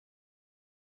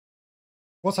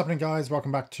What's happening, guys?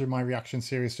 Welcome back to my reaction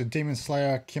series to Demon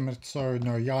Slayer Kimetsu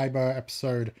no Yaiba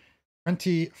episode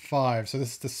 25. So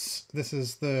this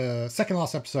is the second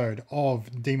last episode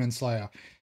of Demon Slayer.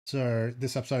 So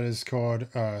this episode is called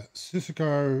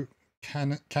Susuko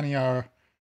Kanao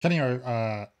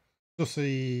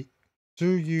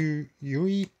Suyu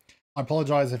Yui. I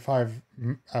apologize if I've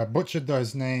butchered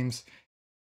those names,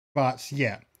 but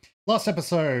yeah. Last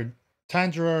episode,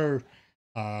 Tanjiro.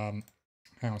 Hang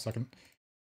on a second.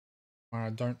 I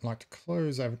don't like to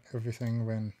close everything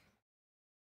when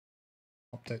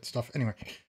update stuff. Anyway,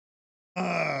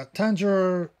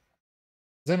 Tanjiro,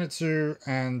 Zenitsu,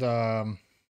 and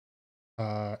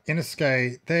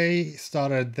Inosuke, they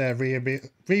started their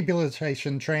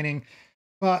rehabilitation training,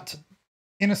 but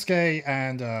Inosuke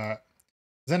and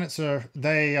Zenitsu,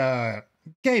 they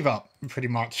gave up pretty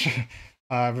much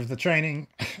with the training,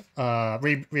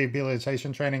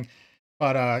 rehabilitation training.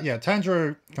 But yeah,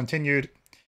 Tanjiro continued.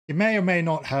 He may or may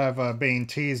not have been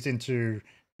teased into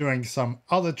doing some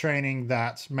other training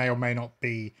that may or may not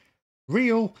be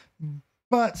real,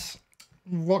 but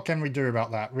what can we do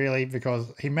about that, really?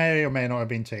 Because he may or may not have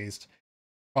been teased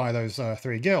by those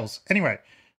three girls. Anyway,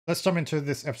 let's jump into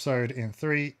this episode in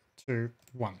 3, 2,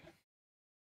 1.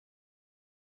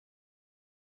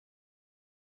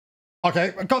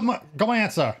 Okay, I got my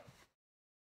answer.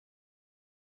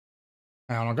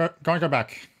 Hang on, I'm going to go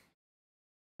back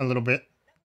a little bit.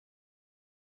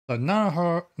 So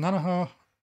Nanaha,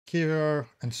 Kiro,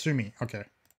 and Sumi. Okay.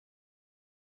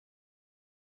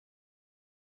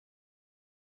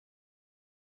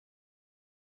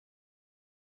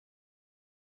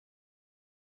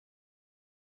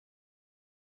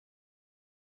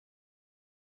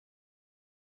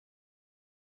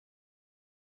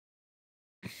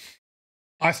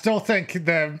 I still think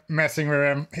they're messing with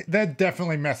him. They're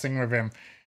definitely messing with him.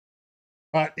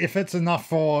 But if it's enough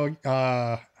for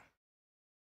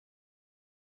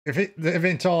if they've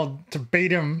been told to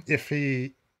beat him if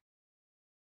he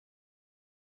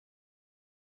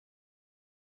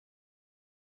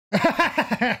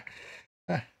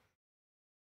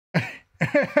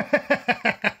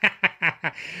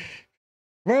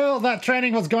Well, that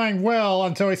training was going well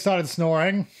until he started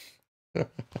snoring.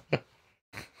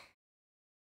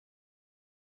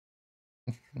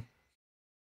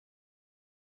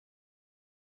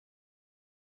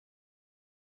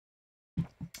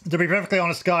 To be perfectly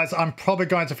honest, guys, I'm probably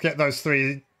going to forget those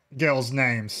three girls'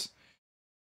 names.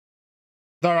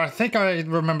 Though I think I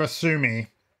remember Sumi.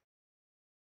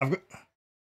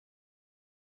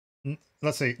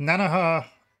 Let's see, Nanaha,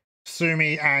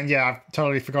 Sumi, and yeah, I've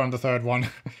totally forgotten the third one.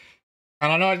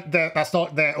 And I know that's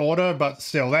not their order, but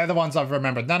still, they're the ones I've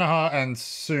remembered. Nanaha and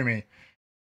Sumi.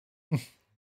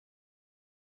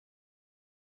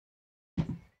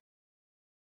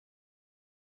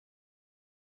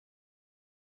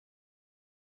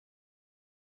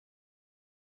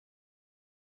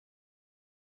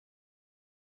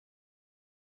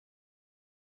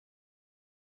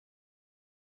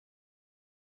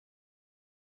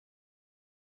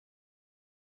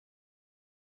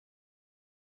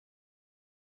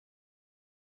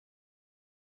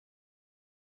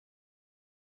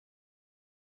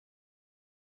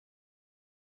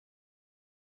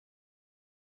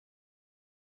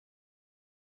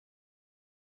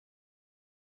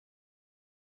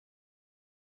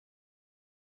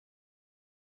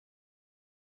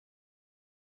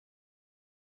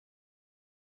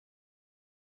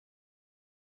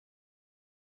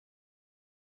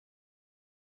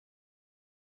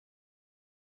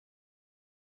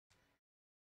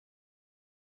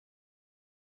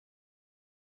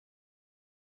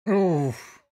 Ooh.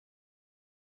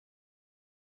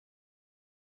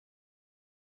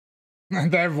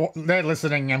 They're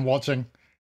listening and watching.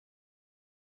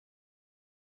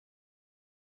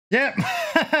 Yep.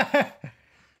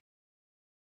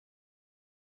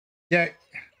 Yeah.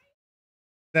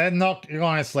 They're not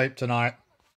going to sleep tonight.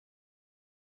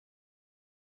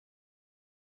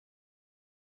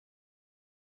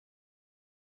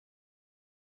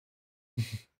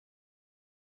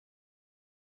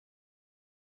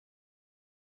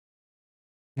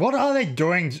 What are they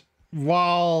doing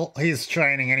while he's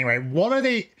training anyway? What are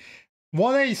they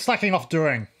slacking off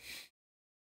doing?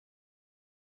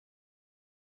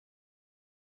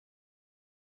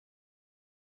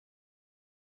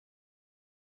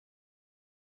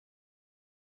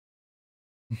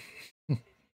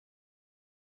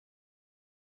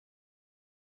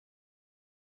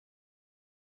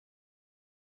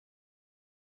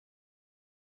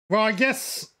 Well, I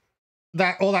guess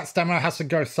that all that stamina has to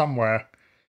go somewhere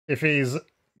if he's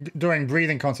doing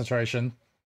breathing concentration.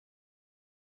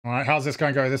 All right, how's this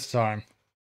going to go this time?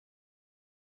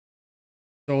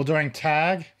 Still doing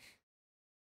tag.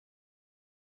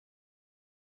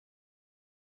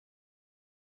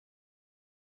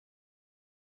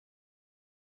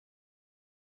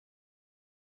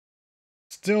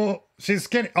 Still, she's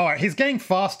getting. All right, he's getting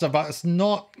faster, but it's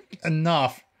not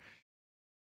enough.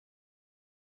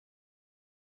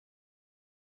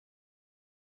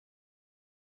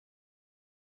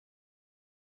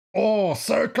 Oh,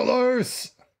 so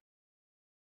close.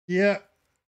 Yeah.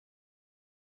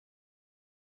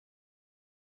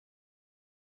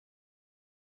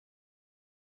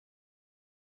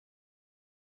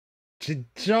 She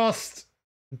just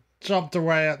jumped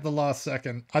away at the last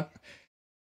second.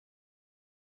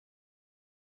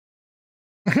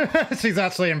 She's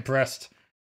actually impressed.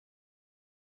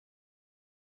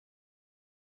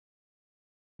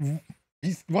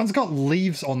 One's got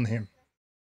leaves on him.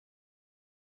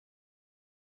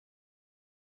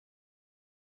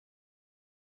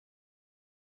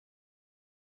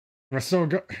 We're still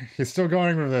he's still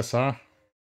going with this, huh?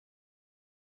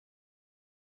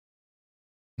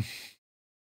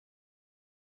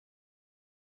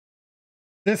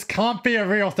 This can't be a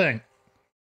real thing.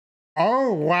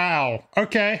 Oh, wow.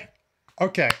 Okay.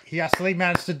 Okay, he actually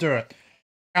managed to do it.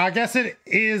 I guess it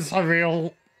is a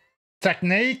real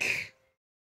technique.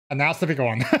 And now it's the big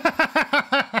one.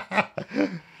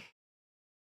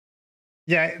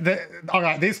 Yeah,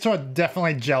 alright, these two are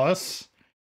definitely jealous.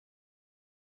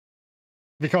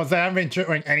 Because they haven't been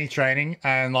doing any training,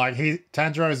 and like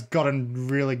Tanjiro's gotten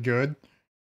really good.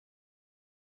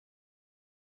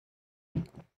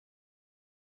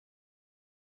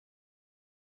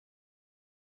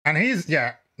 And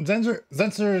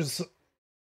Zensu's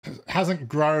hasn't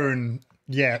grown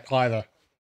yet either.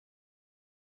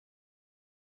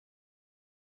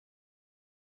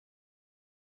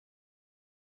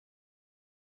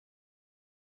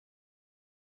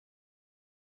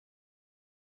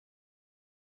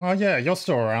 Oh yeah, you're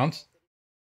still around.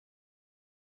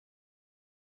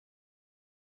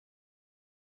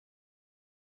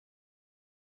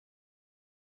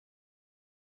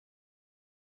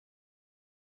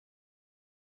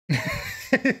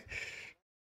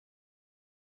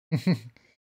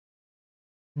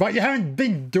 But you haven't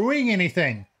been doing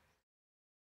anything.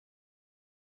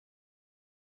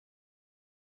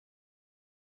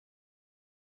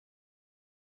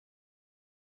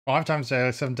 Five times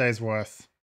daily, 7 days worth.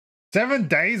 7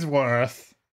 days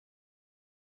worth?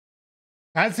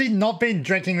 Has he not been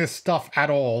drinking this stuff at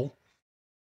all?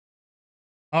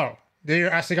 Oh, are you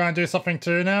actually going to do something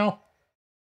too now?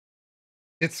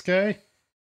 Itsuke?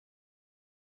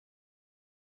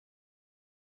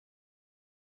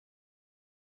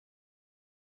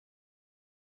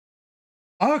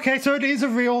 Okay, so it is a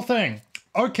real thing.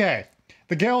 Okay.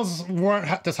 The girls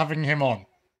weren't just having him on.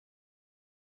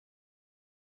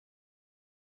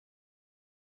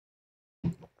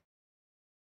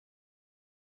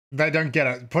 They don't get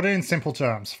it. Put it in simple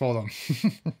terms for them.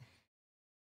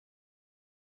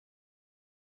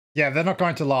 Yeah, they're not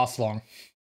going to last long.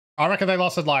 I reckon they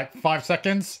lasted like 5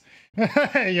 seconds.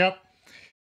 Yep.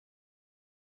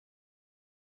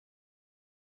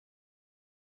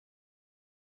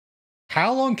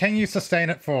 How long can you sustain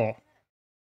it for?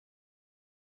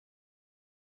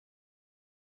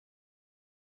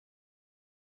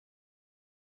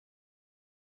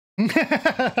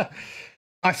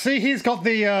 I see he's got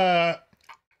the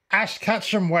Ash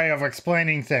Ketchum way of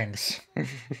explaining things.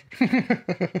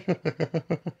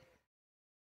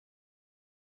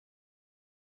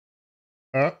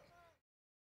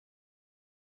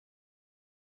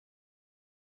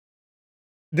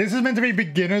 This is meant to be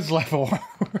beginner's level.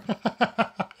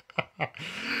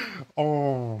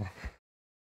 Oh.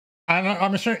 And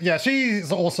I'm sure, yeah,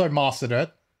 she's also mastered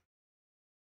it.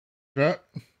 Yeah.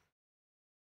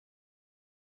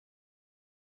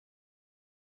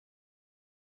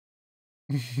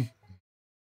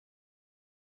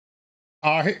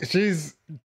 She's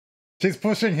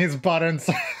pushing his buttons.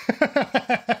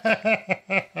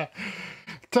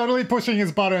 Totally pushing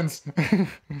his buttons.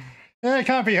 Yeah, it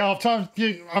can't be helped.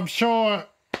 I'm sure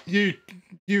you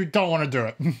don't want to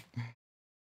do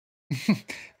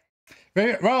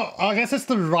it. Well, I guess it's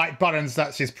the right buttons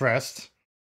that she's pressed.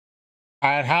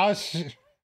 And how she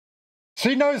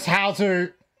knows how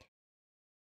to.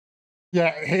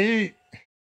 Yeah,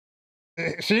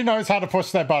 she knows how to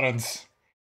push their buttons.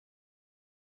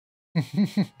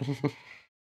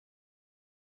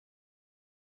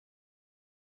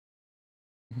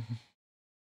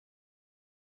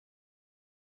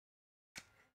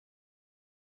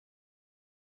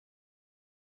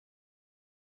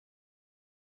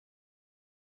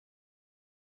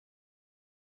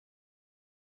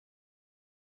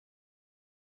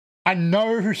 I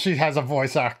know she has a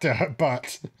voice actor,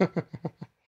 but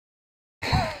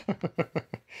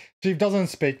she doesn't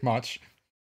speak much.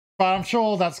 But I'm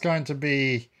sure that's going to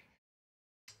be...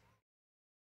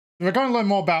 We're going to learn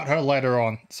more about her later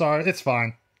on, so it's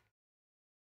fine.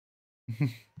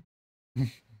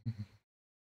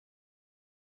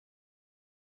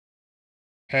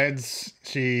 Heads,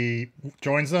 she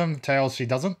joins them. Tails, she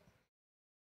doesn't.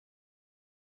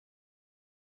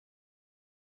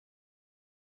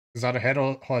 Is that a head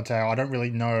or a tail? I don't really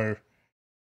know.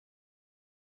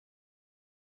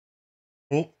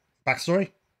 Oh,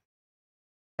 backstory?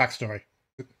 Backstory.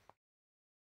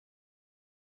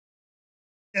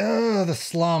 Ugh, the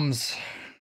slums.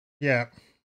 Yeah.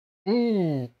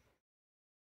 Ooh.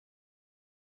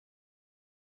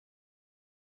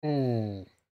 Ooh.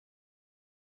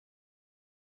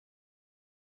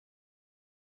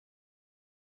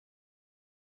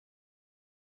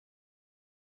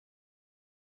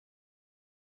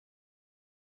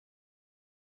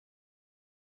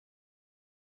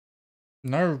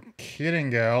 No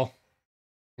kidding, girl.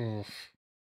 Oof.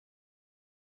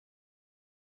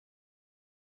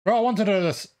 Well, I wanted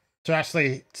her to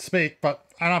actually speak, and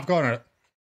I've got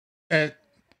it.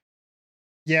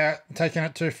 Yeah, taking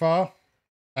it too far.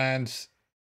 And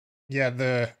yeah,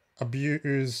 the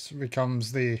abuse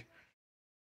becomes the...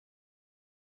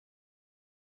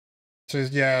 to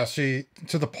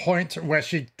the point where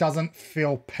she doesn't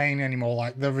feel pain anymore.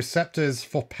 Like the receptors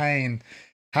for pain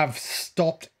have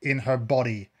stopped in her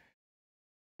body.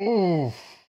 Ooh.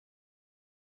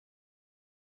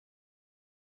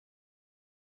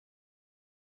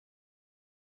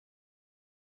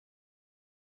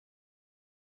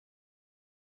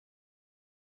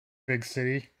 Big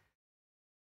city.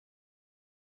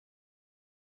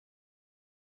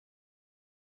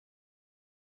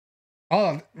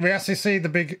 Oh, we actually see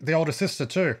the older sister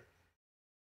too.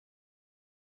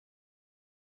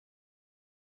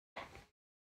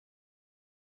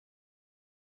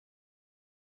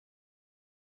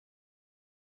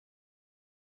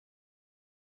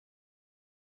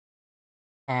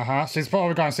 Uh-huh. She's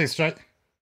probably going to see straight...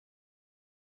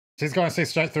 She's going to see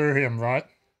straight through him, right?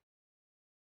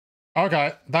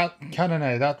 Okay, that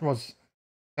Kanane,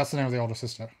 that's the name of the older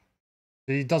sister.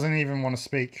 She doesn't even want to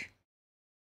speak.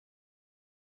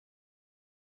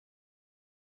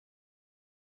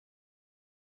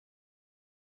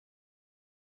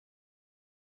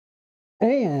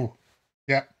 Oh,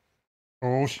 yeah.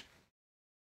 Oh,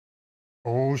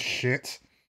 oh shit.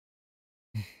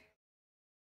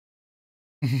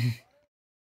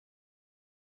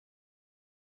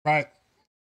 Right.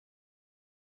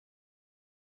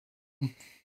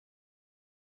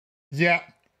 Yeah.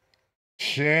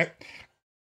 Shit.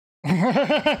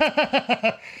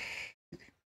 Yep.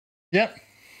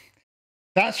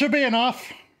 That should be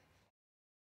enough.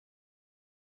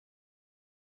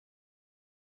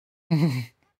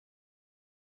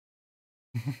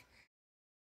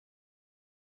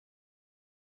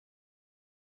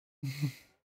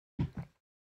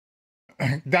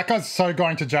 That guy's so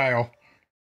going to jail.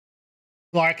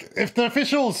 Like, if the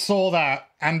officials saw that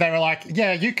and they were like,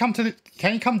 yeah,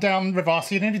 can you come down with us?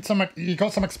 You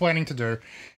got some explaining to do.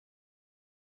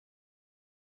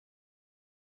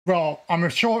 Well, I'm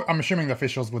assuming the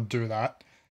officials would do that.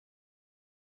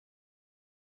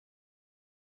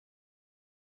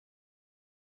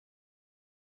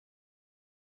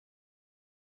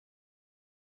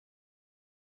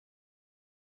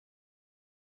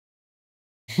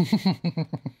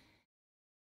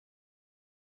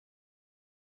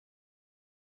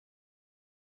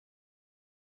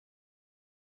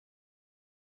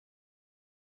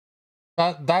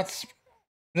 That's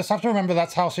just have to remember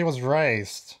that's how she was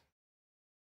raised.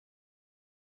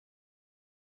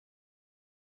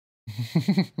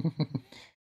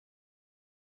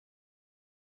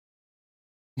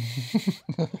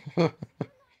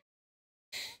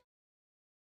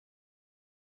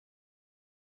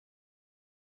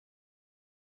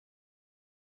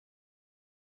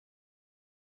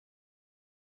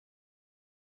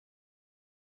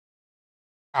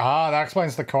 Ah, that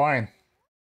explains the coin.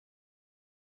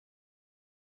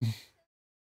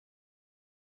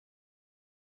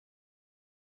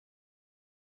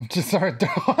 Just sorry.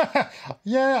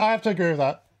 Yeah, I have to agree with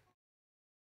that.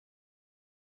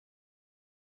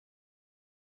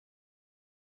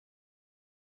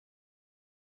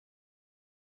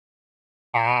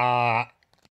 Ah,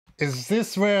 is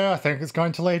this where I think it's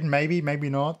going to lead? Maybe, maybe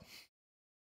not.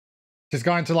 She's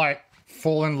going to like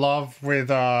fall in love with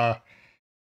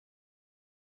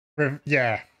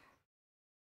yeah.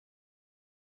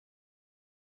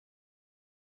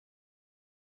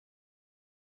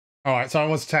 All right, so it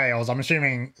was Tails. I'm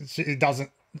assuming she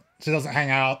doesn't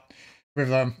hang out with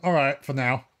them. All right, for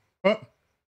now. Oh.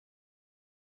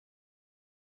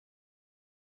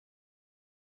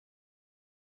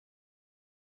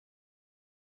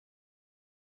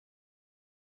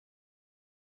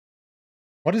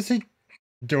 What is he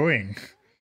doing?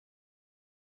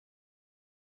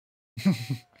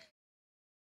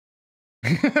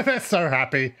 They're so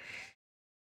happy.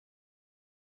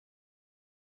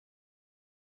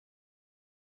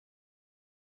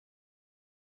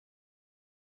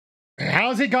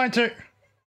 How is he going to?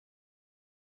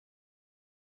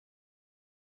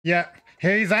 Yeah,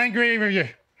 he's angry with you.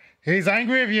 He's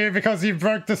angry with you because you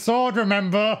broke the sword,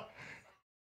 remember?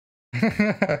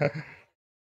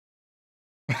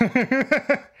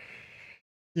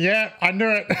 Yeah, I knew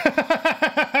it.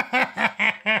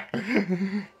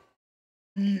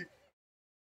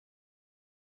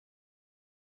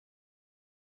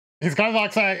 He's kind of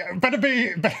like saying, better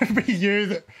be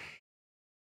you.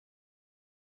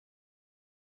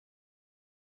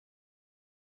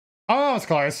 Oh, that was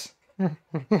close.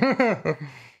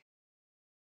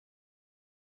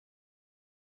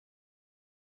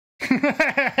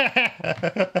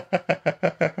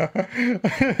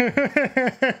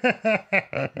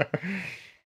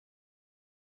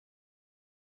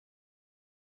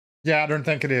 Yeah, I don't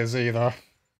think it is either.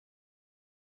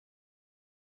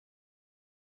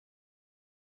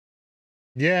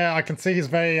 Yeah, I can see he's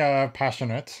very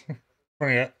passionate.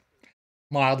 Putting it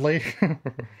mildly.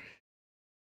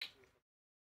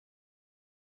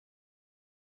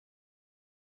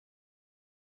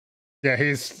 Yeah,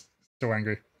 he's still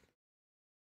angry.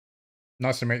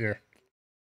 Nice to meet you.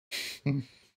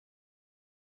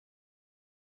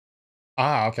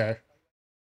 Ah, okay.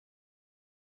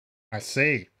 I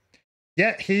see.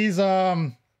 Yeah, he's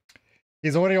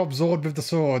already absorbed with the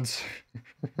swords.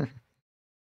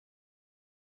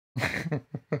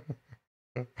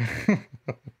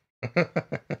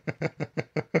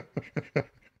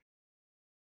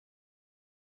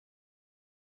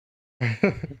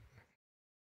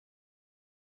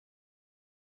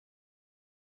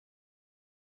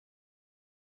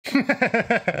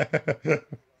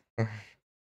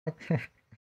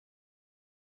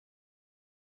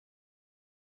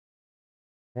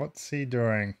 What's he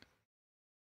doing?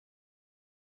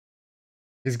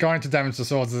 He's going to damage the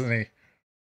swords, isn't he?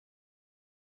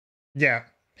 Yeah.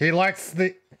 He likes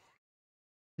the...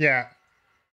 Yeah.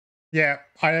 Yeah,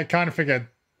 I kind of figured.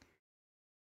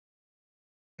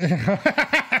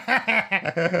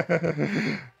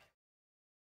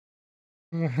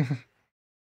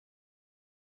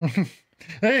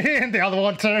 And the other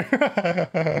one too.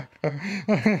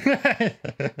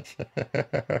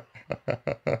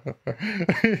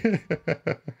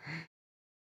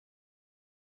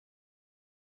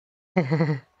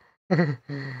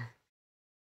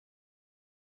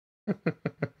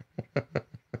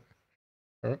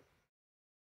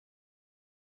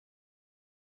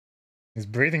 His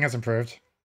breathing has improved.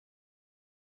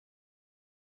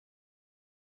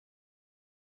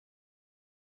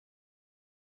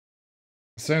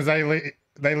 As soon as they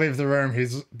leave the room,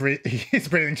 his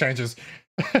breathing changes.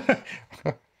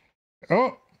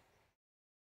 Oh,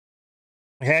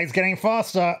 yeah, he's getting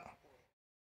faster.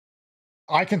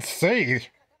 I can see.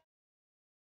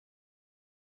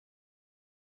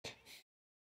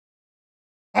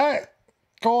 Hey,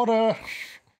 gotta.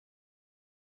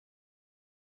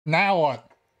 Now what?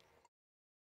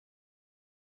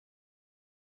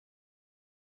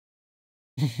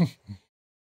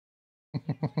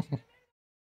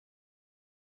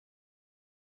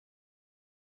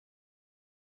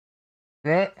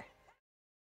 Right?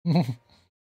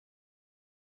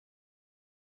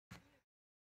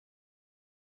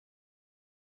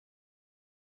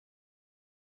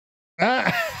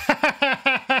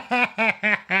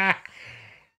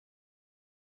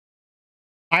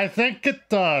 I think it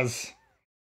does.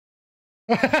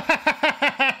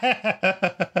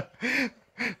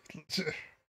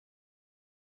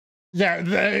 Yeah,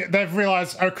 they've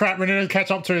realized, oh crap, we need to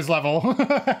catch up to his level.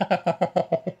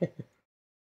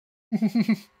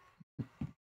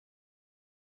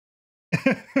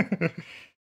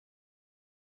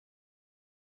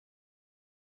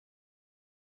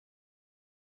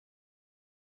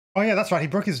 Oh yeah, that's right, he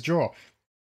broke his jaw.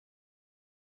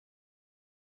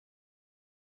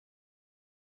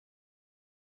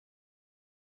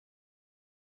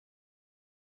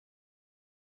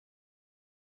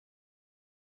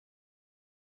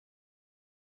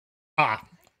 Ah,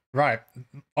 right.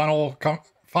 Final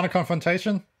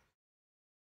confrontation?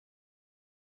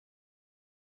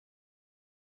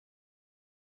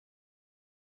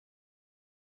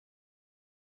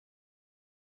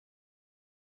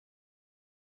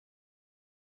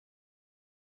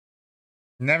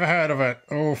 Never heard of it.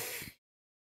 Oof.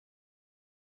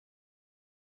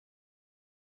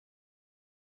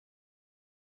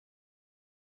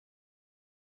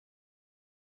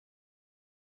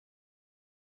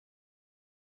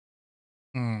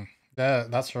 Hmm. Yeah,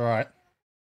 that's right.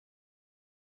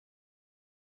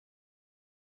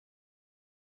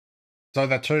 So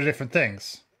they're two different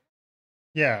things.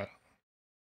 Yeah.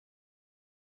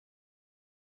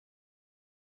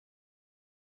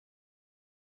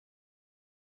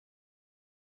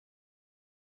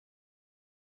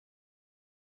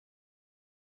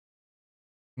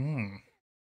 Hmm.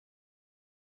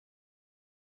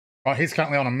 Oh, he's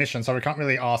currently on a mission, so we can't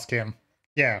really ask him.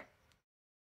 Yeah.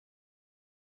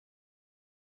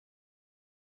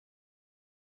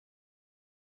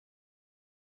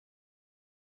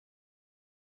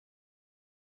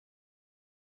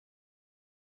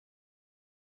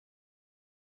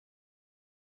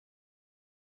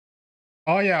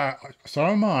 Oh yeah, so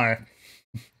am I.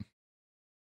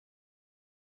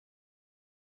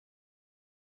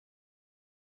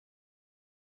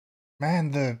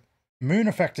 Man, the moon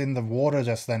effect in the water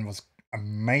just then was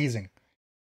amazing.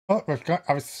 Oh,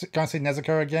 I was going to see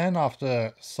Nezuko again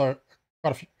after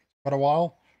quite a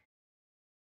while.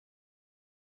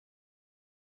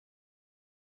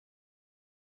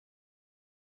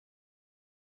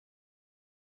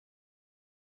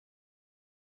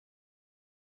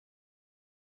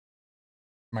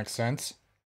 Makes sense.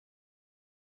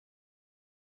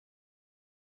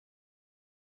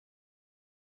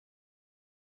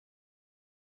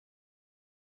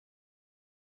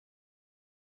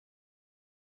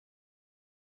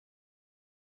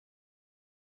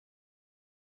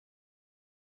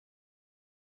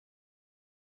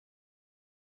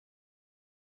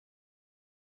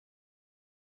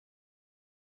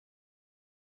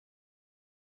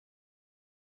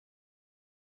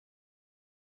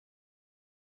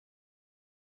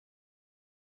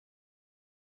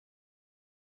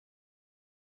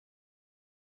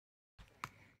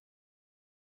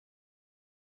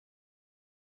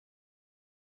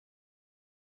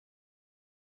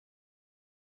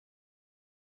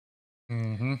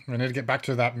 Mm-hmm. We need to get back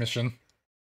to that mission.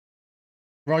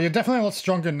 Well, you're definitely a lot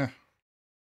stronger now.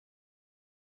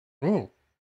 Ooh,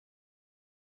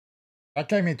 that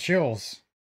gave me chills.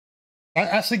 That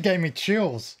actually gave me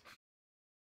chills.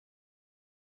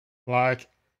 Like,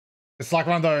 it's like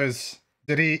one of those.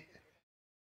 Did he?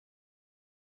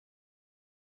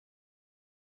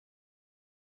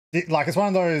 Like, it's one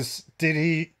of those. Did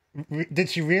he? Did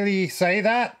she really say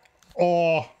that?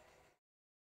 Or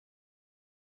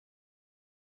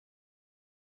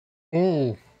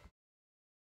ooh,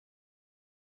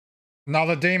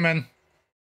 another demon.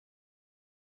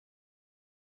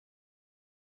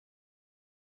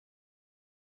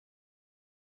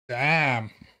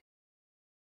 Damn.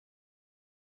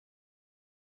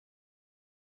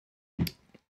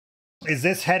 Is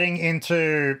this heading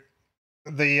into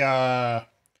the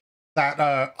that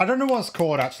I don't know what it's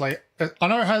called actually. I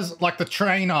know it has like the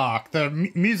train arc. The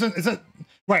Musen is it?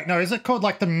 Wait, no, is it called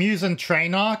like the Musen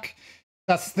train arc?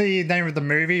 That's the name of the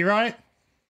movie, right?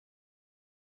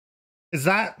 Is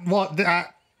that what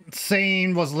that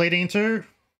scene was leading to?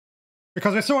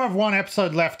 Because we still have one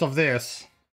episode left of this.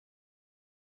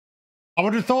 I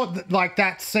would have thought that, like,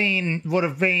 that scene would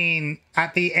have been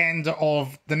at the end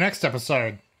of the next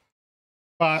episode.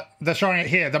 But they're showing it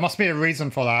here. There must be a reason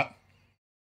for that.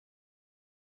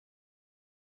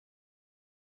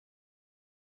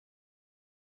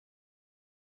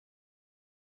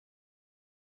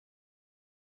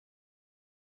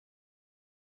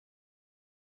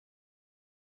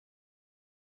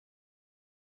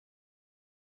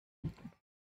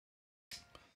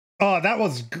 Oh, that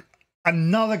was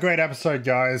another great episode,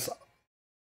 guys.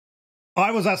 I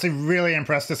was actually really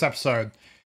impressed this episode.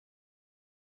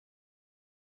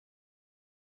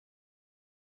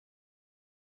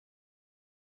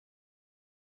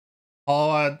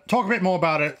 I'll talk a bit more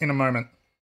about it in a moment.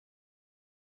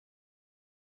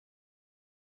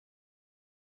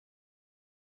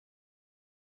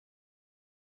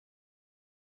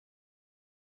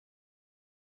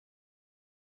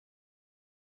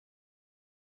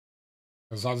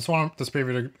 Because I just want this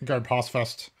preview to go past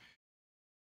first.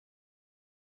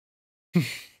 You're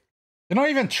not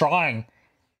even trying.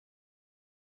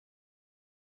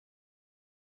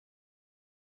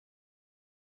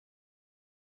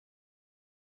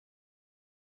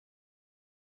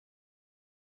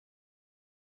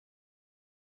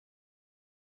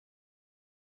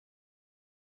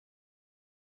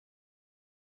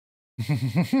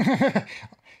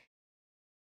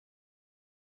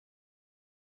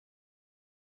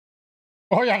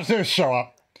 All you have to do is show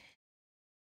up.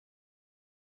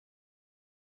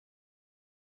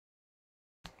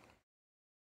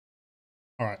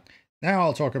 All right, now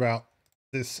I'll talk about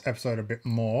this episode a bit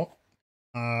more.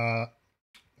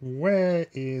 Where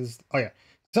is... Oh, yeah.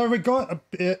 So we got a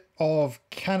bit of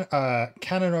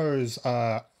Kanano's...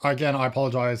 again, I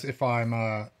apologize if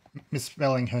I'm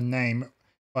misspelling her name.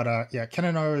 But yeah,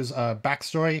 Kanano's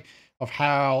backstory of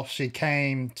how she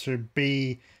came to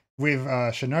be with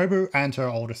Shinobu and her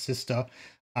older sister.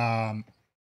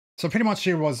 So pretty much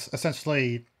she was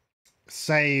essentially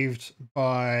saved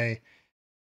by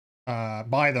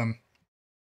them,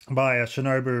 by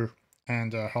Shinobu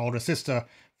and her older sister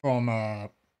from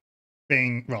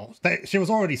being, well, she was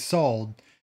already sold,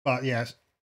 but yeah,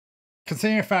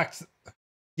 considering the fact,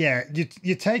 yeah,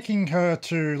 you're taking her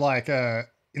to like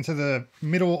into the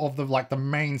middle of the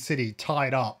main city,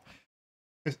 tied up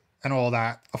and all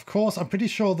that. Of course, I'm pretty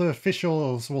sure the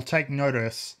officials will take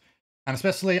notice, and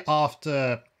especially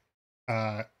after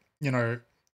you know,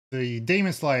 the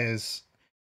Demon Slayers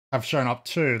have shown up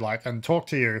too, like, and talk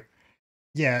to you.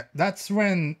 Yeah, that's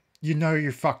when you know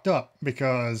you fucked up,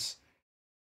 because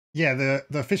yeah, the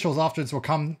officials afterwards will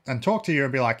come and talk to you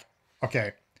and be like,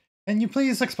 okay, can you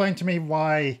please explain to me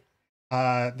why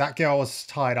that girl was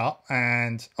tied up?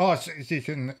 And you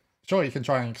can, sure, you can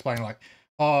try and explain, like,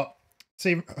 oh,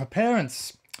 see, her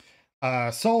parents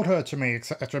sold her to me,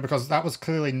 etc., because that was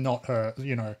clearly not her,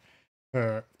 you know,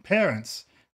 her parents.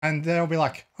 And they'll be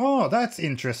like, oh, that's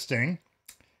interesting.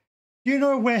 You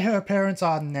know where her parents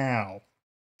are now?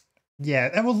 Yeah,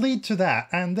 it will lead to that.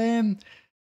 And then,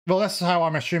 well, that's how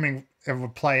I'm assuming it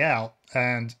would play out.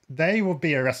 And they will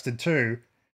be arrested too.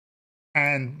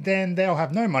 And then they'll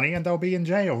have no money and they'll be in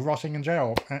jail, rotting in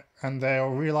jail. And they'll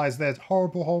realize their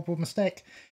horrible, horrible mistake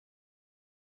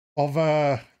of,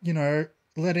 you know,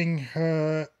 letting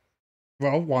her,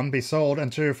 well, one, be sold,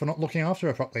 and two, for not looking after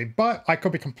her properly. But I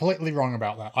could be completely wrong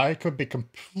about that. I could be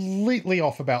completely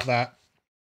off about that.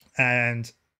 And,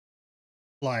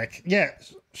 like, yeah,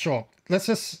 sure. Let's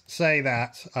just say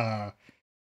that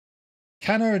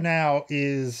Kano now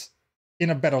is in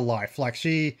a better life. Like,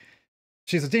 she's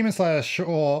a demon slayer,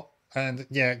 sure, and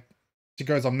yeah, she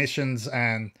goes on missions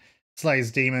and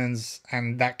slays demons,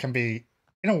 and that can be,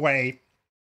 in a way,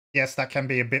 yes, that can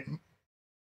be a bit,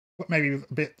 maybe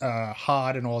a bit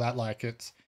hard and all that, like,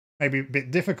 it's maybe a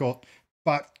bit difficult,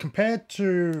 but compared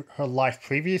to her life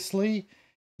previously,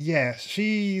 yeah,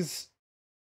 she's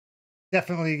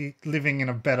definitely living in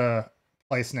a better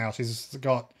place now. She's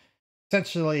got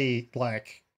essentially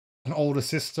like an older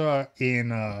sister in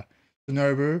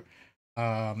Shinobu,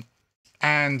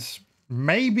 and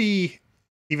maybe,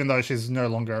 even though she's no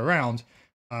longer around,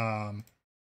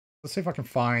 let's see if I can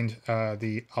find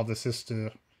the other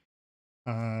sister.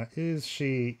 Is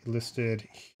she listed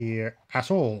here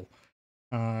at all?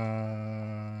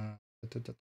 Oh,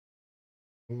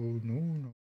 no,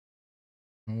 no.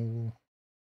 Oh.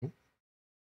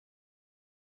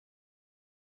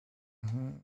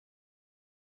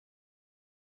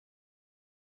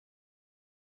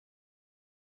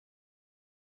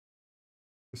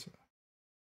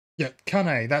 Yeah,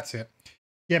 Kane, that's it.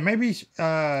 Yeah, maybe she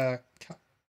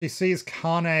sees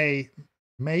Kane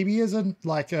maybe as a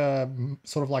like a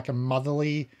sort of like a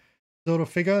motherly sort of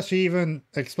figure. She even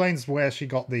explains where she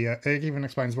got the it even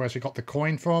explains where she got the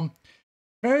coin from.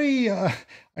 Very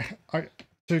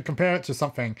to compare it to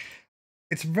something,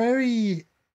 it's very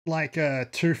like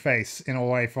Two-Face in a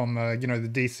way from you know, the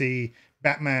DC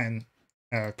Batman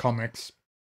comics,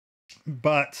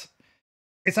 but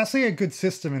it's actually a good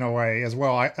system in a way as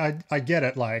well. I get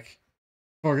it. Like,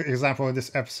 for example, in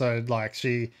this episode, like,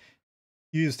 she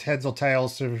used heads or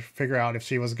tails to figure out if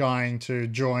she was going to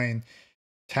join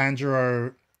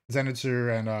Tanjiro,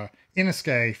 Zenitsu, and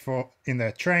Inosuke in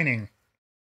their training.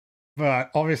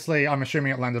 But obviously, I'm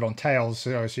assuming it landed on tails,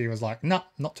 so she was like, "No,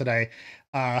 not today."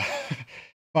 Uh,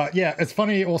 but yeah, it's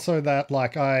funny also that,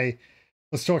 like, I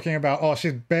was talking about, oh,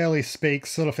 she barely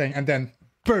speaks, sort of thing, and then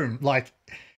boom, like,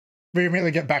 we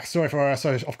immediately get backstory for her.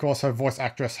 So of course her voice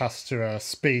actress has to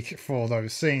speak for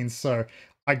those scenes. So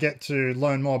I get to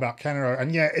learn more about Kanao,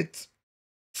 and yeah, it's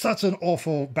such an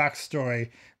awful backstory.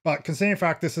 But considering the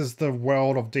fact this is the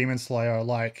world of Demon Slayer,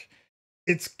 like,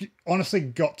 it's honestly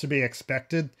got to be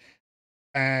expected.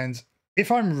 And if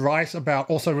I'm right about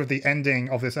also with the ending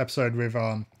of this episode with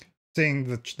seeing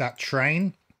that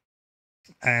train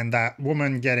and that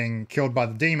woman getting killed by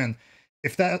the demon,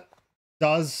 if that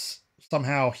does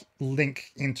somehow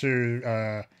link into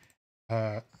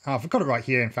I've got it right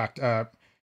here, in fact,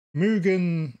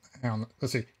 Mugen, hang on,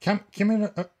 let's see,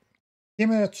 Kimetsu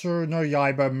no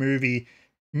Yaiba movie,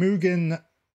 Mugen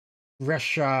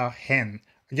Resha Hen.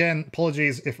 Again,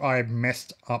 apologies if I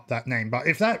messed up that name, but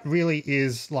if that really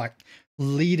is like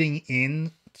leading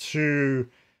in to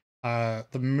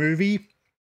the movie,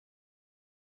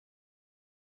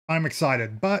 I'm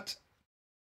excited, but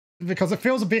because it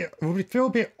would feel a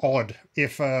bit odd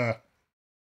if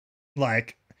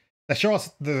like they show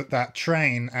us that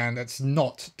train and it's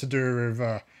not to do with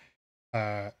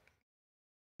the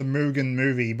Mugen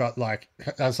movie, but like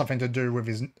has something to do with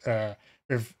his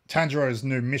with Tanjiro's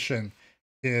new mission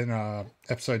in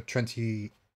episode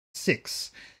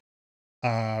 26,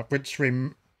 which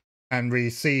we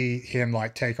see him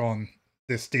like take on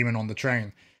this demon on the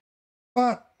train.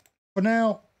 But for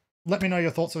now, let me know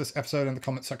your thoughts of this episode in the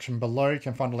comment section below. You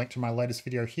can find a link to my latest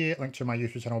video here, link to my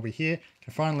YouTube channel will be here. You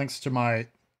can find links to my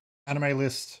anime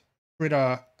list,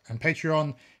 Twitter, and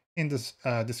Patreon in this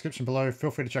description below.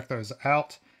 Feel free to check those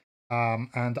out.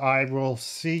 And I will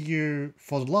see you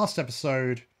for the last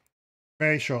episode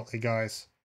very shortly, guys.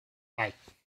 Bye.